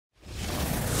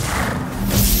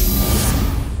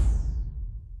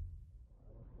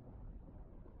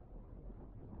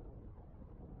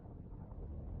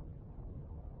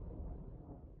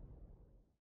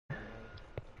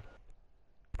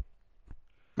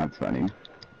That's funny.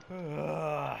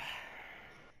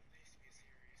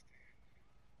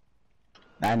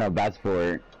 I know bad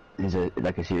sport is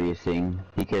like a serious thing.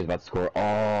 He cares about score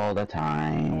all the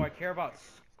time. Oh, I care about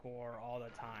score all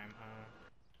the time, huh?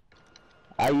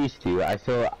 I used to. I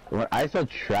still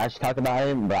trash talk about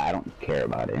it, but I don't care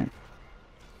about it.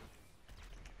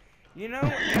 You know,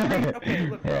 okay,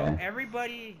 look, bro. Yeah.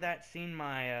 Everybody that's seen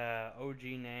my OG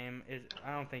name is.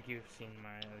 I don't think you've seen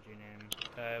my OG name.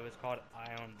 It was called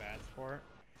I Own Bad Sport.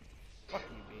 Fuck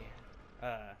you, B.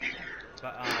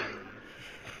 But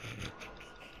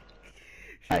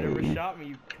should never shot me,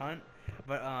 you cunt.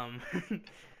 But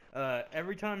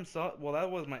every time well,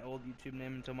 that was my old YouTube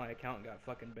name until my account got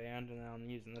fucking banned, and now I'm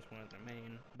using this one as my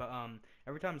main. But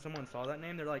every time someone saw that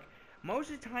name, they're like, most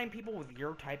of the time, people with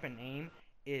your type of name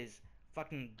is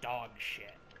fucking dog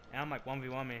shit. And I'm like,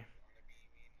 1v1 me.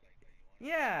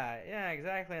 Yeah,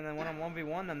 exactly. And then when I'm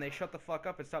 1v1 them, they shut the fuck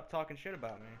up and stop talking shit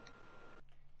about me.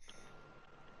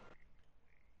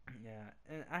 Yeah,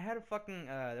 and I had a fucking,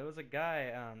 there was a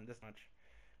guy, this much.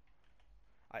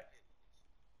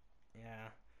 Yeah,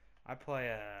 I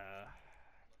play,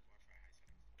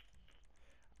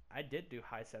 I did do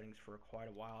high settings for quite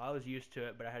a while. I was used to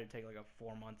it, but I had to take like a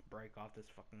 4-month break off this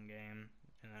fucking game.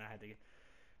 And then I had to,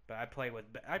 but I play with,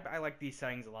 I like these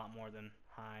settings a lot more than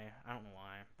high. I don't know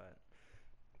why, but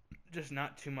just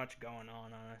not too much going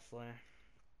on, honestly.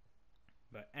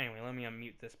 But anyway, let me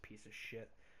unmute this piece of shit.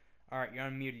 Alright, you're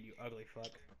unmuted, you ugly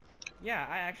fuck. Yeah,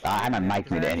 I actually I'm on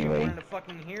mic mute anyway. wanted to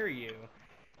fucking hear you.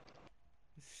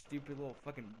 Stupid little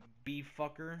fucking bee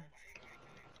fucker.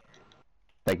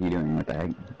 Like you doing, what the heck?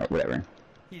 Or whatever.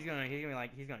 He's gonna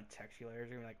text you later.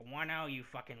 He's gonna be like, 1-0, you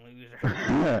fucking loser.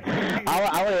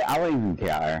 I won't even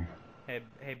care. Hey,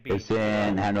 B.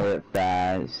 Listen, handle it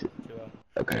fast. 2-0.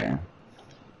 Okay.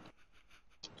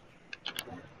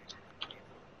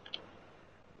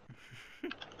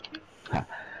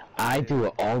 I do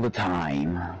it all the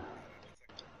time.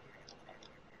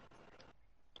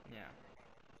 Yeah.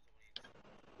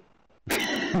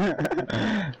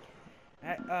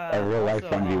 A real life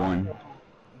 1v1.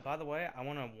 By the way, I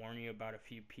want to warn you about a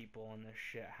few people in this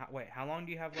shit. Wait, how long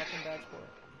do you have left in Bad Sport?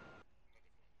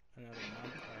 Another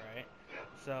month? Alright.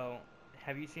 So,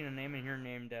 have you seen a name in here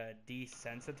named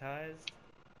Desensitized?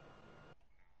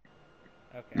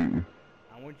 Okay.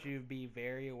 I want you to be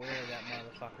very aware of that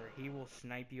motherfucker. He will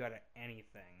snipe you out of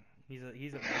anything. He's a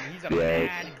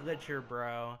mad glitcher,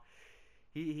 bro.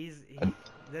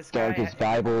 This guy. Darkest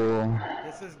Bible.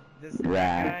 This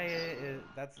guy is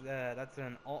that's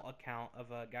an alt account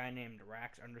of a guy named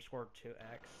Rax_2x.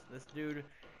 This dude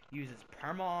uses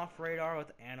perma off radar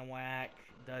with Anahuac,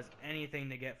 does anything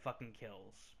to get fucking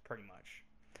kills, pretty much.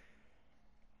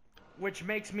 Which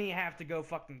makes me have to go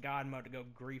fucking god mode to go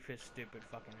grief his stupid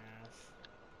fucking ass.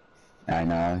 I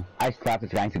know. I slapped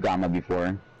this guy into Gamma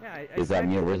before. Yeah, Is that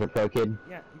me or was a pro kid?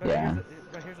 Yeah,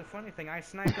 but here's a funny thing. I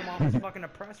sniped him off his fucking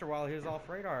oppressor while he was off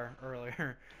radar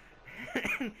earlier.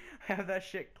 I have that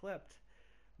shit clipped.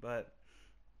 But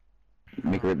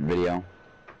make a video.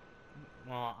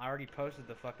 Well, I already posted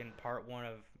the fucking part 1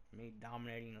 of me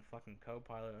dominating the fucking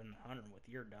co-pilot and hunter with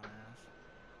your dumbass.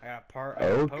 I got a part.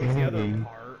 I post the other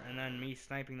part, and then me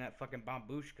sniping that fucking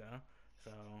babushka.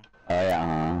 So. Oh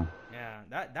yeah. Yeah,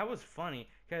 that was funny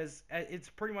because it's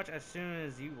pretty much as soon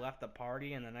as you left the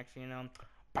party, and the next thing you know,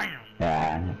 bam.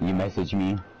 Yeah, you messaged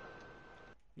me.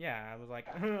 Yeah, I was like,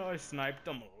 oh, I sniped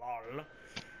him, lol.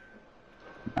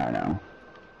 I know.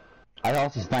 I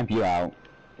also snipe you out.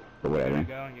 But whatever.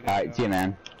 Alright, see you,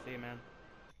 man. See you, man.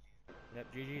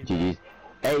 Yep, GG's. GG's.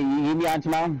 Hey, you give me on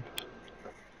tomorrow?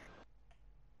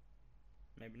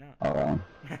 Maybe not. Oh well.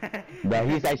 But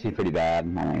he's actually pretty bad.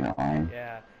 I'm not gonna lie.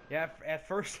 Yeah. At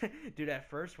first, dude. At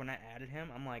first, when I added him,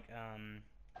 I'm like,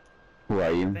 Who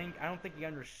are you? I don't think you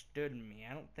understood me.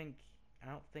 I don't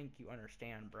think you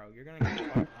understand, bro. You're gonna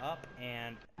get fucked up,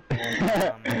 and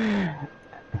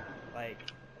like,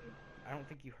 I don't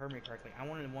think you heard me correctly. I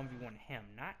wanted to 1v1 him,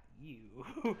 not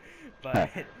you. But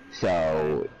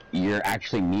so you're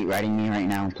actually meat riding me right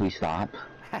now? Please stop.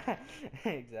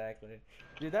 Exactly.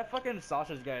 Dude, that fucking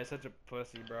sausage guy is such a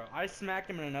pussy, bro. I smacked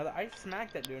him in I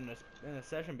smacked that dude in a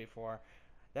session before.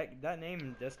 That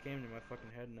name just came to my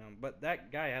fucking head now. But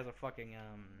that guy has a fucking,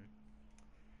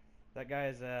 that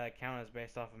guy's account is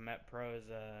based off of MetPro's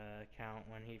account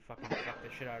when he fucking fucked the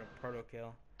shit out of Proto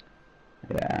Kill.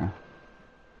 Yeah.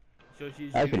 So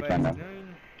she's That's pretty fun, though.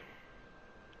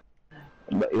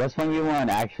 But that's fun you want,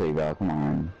 actually, bro. Come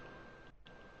on.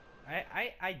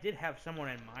 I did have someone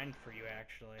in mind for you,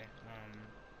 actually.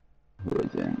 Who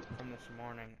is it? From this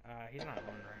morning. He's not on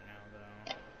right now,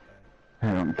 though.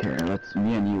 I don't care. Let's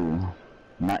me and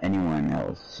you. Not anyone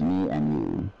else. Me and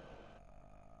you.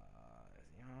 Is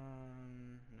he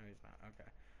on? No, he's not. Okay.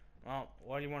 Well,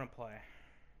 what do you want to play?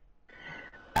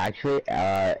 Actually,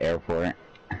 airport.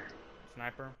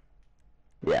 Sniper?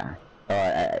 Yeah.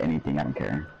 Anything, I don't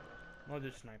care. We'll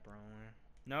do sniper only.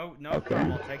 No Okay.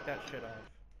 thermal. Take that shit off.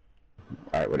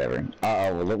 Alright, whatever.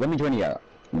 Well, let me join you out.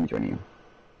 Let me join you.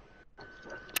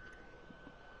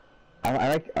 I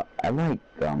like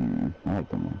them.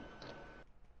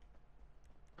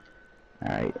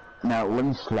 Alright. Now, let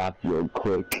me slap you real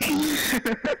quick.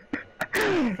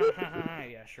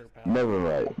 Yeah, sure, pal.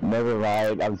 Never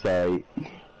mind. I'm sorry.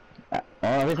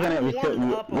 We're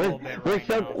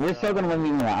still gonna win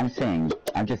you out.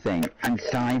 I'm just saying. I'm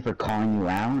sorry for calling you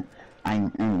out.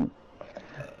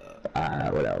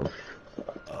 What else?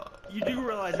 You do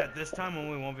realize that this time when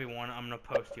we 1v1, I'm gonna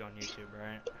post you on YouTube,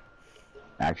 right?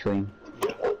 Actually?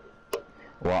 Yeah.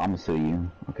 Well, I'm gonna sue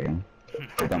you. Okay.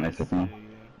 Don't mess with me.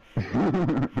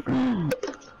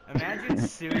 Imagine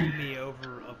suing me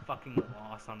over a fucking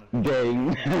loss on the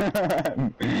Dang.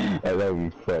 That would be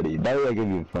funny. That would be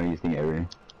the funniest thing ever.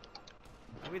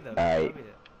 That'd be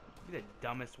the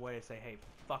dumbest way to say, hey,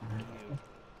 fuck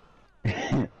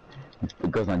you.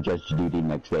 It goes on judge duty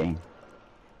next day.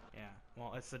 Yeah,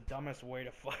 well, it's the dumbest way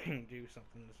to fucking do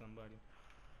something to somebody.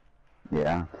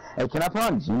 Yeah. Hey, can I put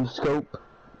on zoom scope?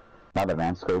 Not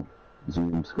advanced scope.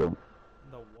 Zoom scope.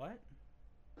 The what?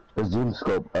 The zoom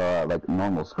scope, like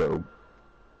normal scope.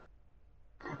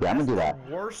 Yeah, I'm gonna do that.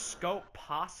 The worst scope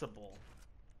possible.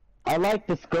 I like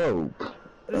the scope.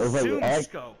 The zoom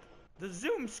scope. The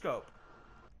zoom scope.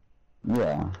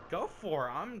 Yeah. Go for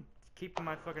it. I'm keeping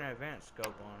my fucking advanced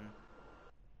scope on.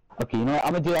 Okay, you know what?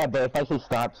 I'm gonna do that, but if I say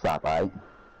stop, alright?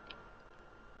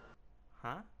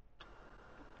 Huh?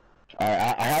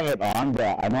 Alright, I have it on,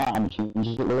 but I know I'm changing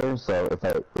it later, so if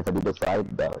I do this right,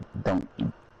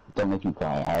 don't make me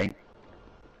cry, alright?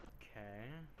 Okay.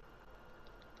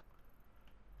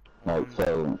 Alright,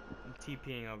 so... I'm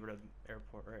TPing over to the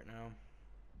airport right now.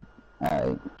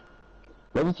 Alright.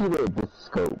 Let me see this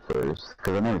scope first,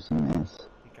 because I've never seen this.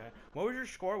 Okay. What was your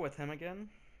score with him again?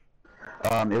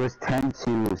 It was 10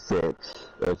 to 6,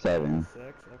 or 7. 6?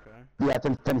 Okay. Yeah,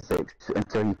 10 to 6,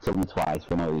 until he killed me twice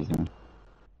for no reason.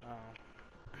 Oh.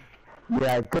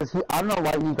 Yeah, because I don't know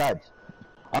why you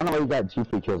got 2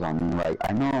 free kills on me. Like,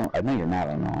 I know you're mad,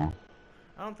 I know.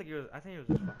 I don't think he was. I think he was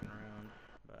just fucking around,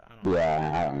 but I don't know.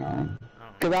 Yeah, I don't know.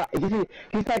 Cause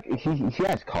he's like he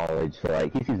has college, so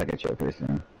like he seems like a chill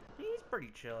person. He's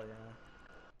pretty chill,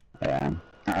 yeah. Yeah.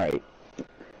 All right.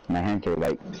 My hands are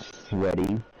like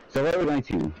sweaty. So what are we going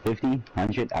to? 50?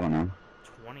 100? I don't know.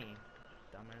 20,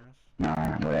 dumbass.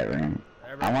 Nah, whatever.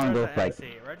 I want to go with like.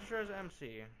 Register as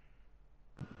MC.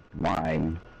 Why? I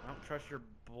don't trust your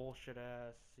bullshit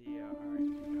ass CEO.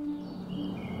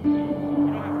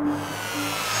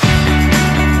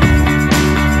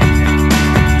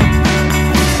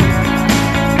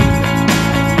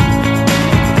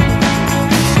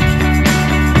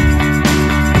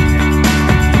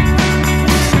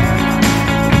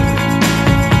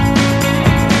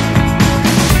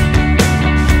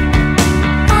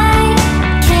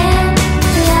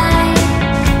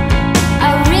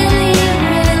 Alright,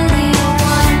 you don't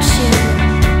have to.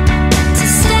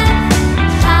 Step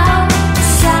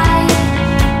outside.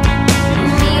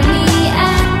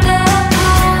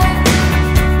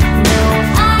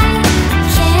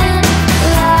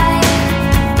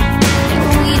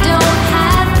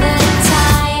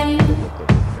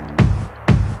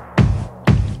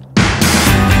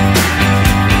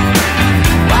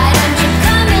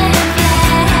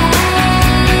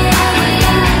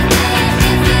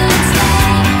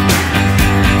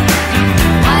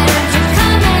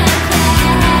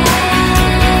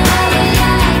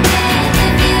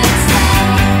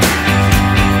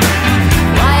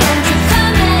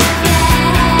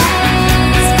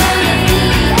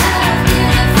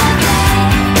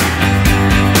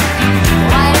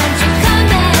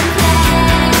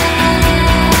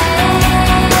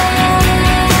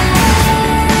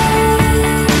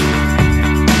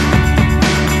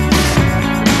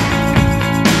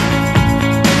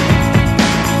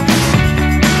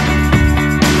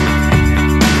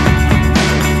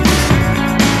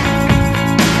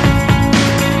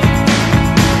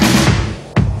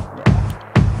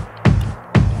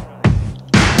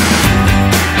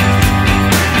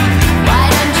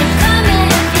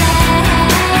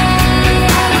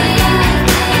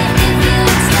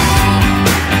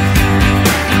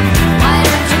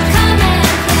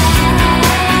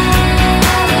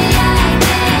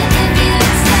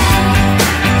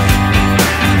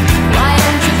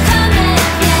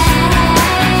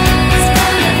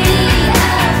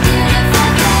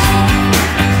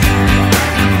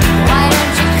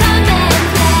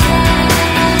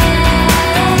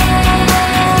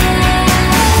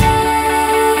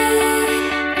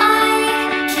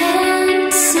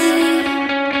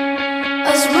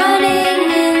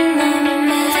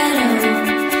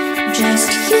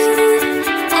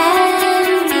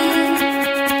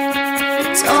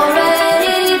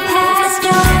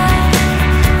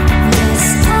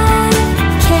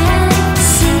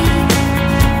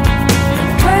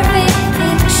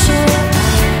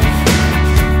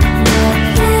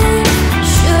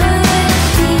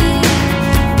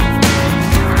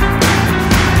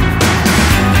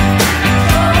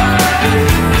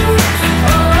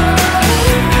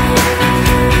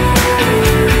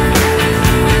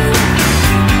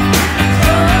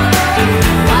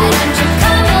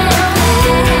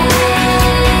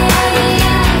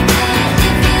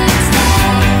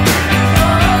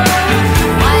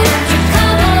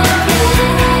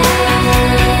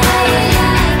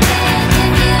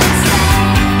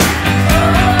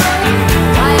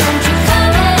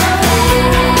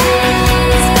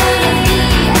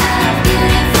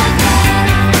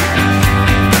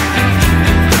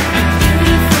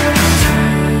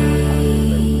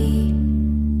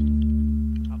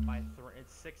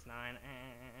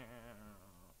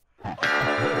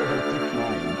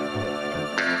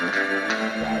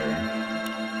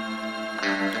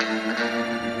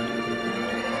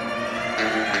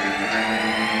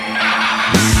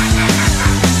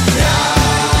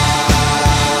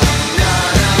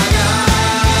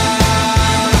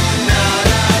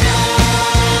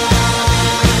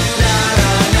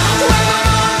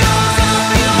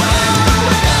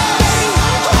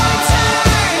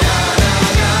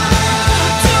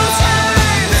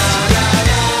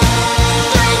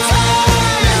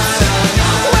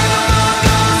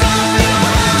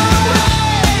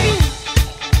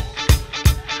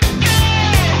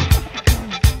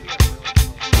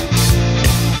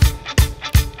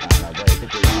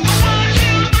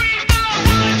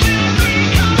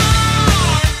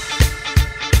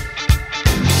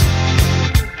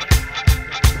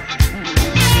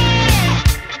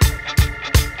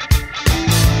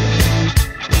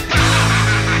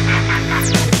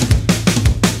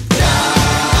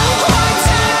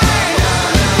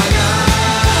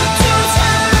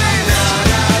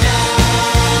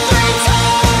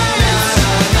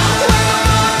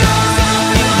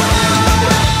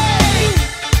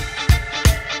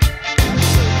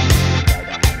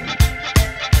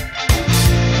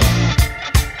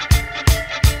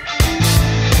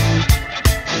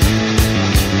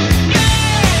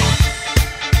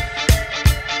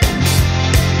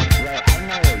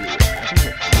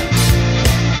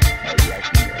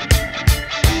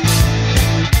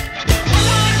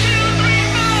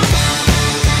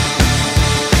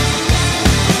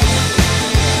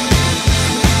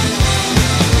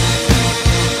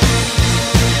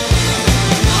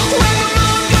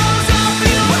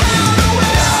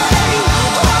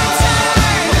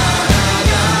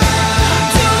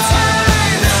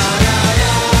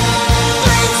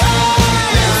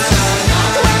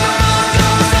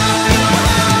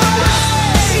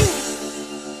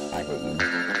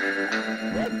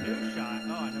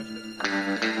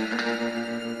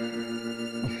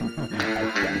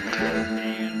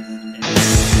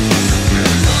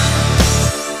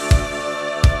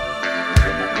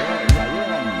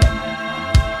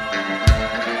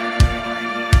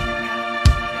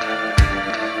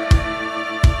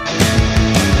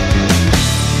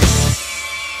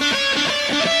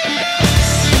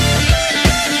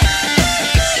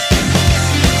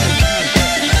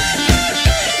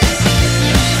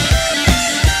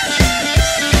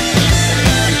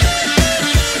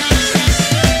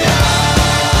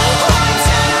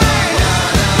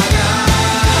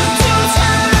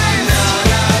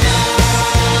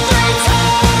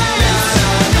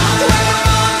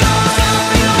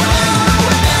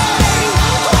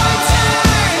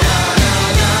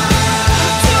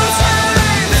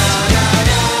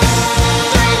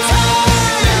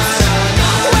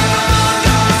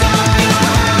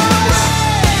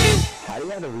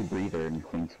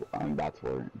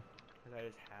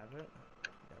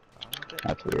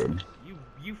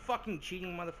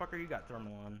 cheating motherfucker. You got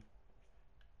thermal on.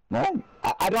 What?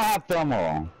 I don't have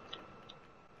thermal.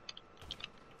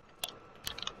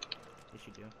 Yes,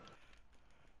 you do.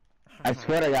 I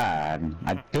swear to God,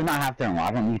 I do not have thermal.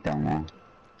 I don't need thermal.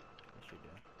 Yes, you do.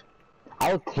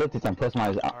 I will clip this and post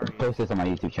this on my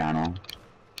YouTube channel.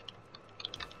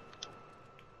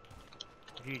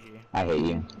 GG. I hate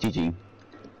you. GG.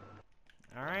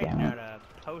 Alright, now to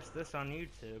post this on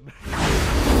YouTube.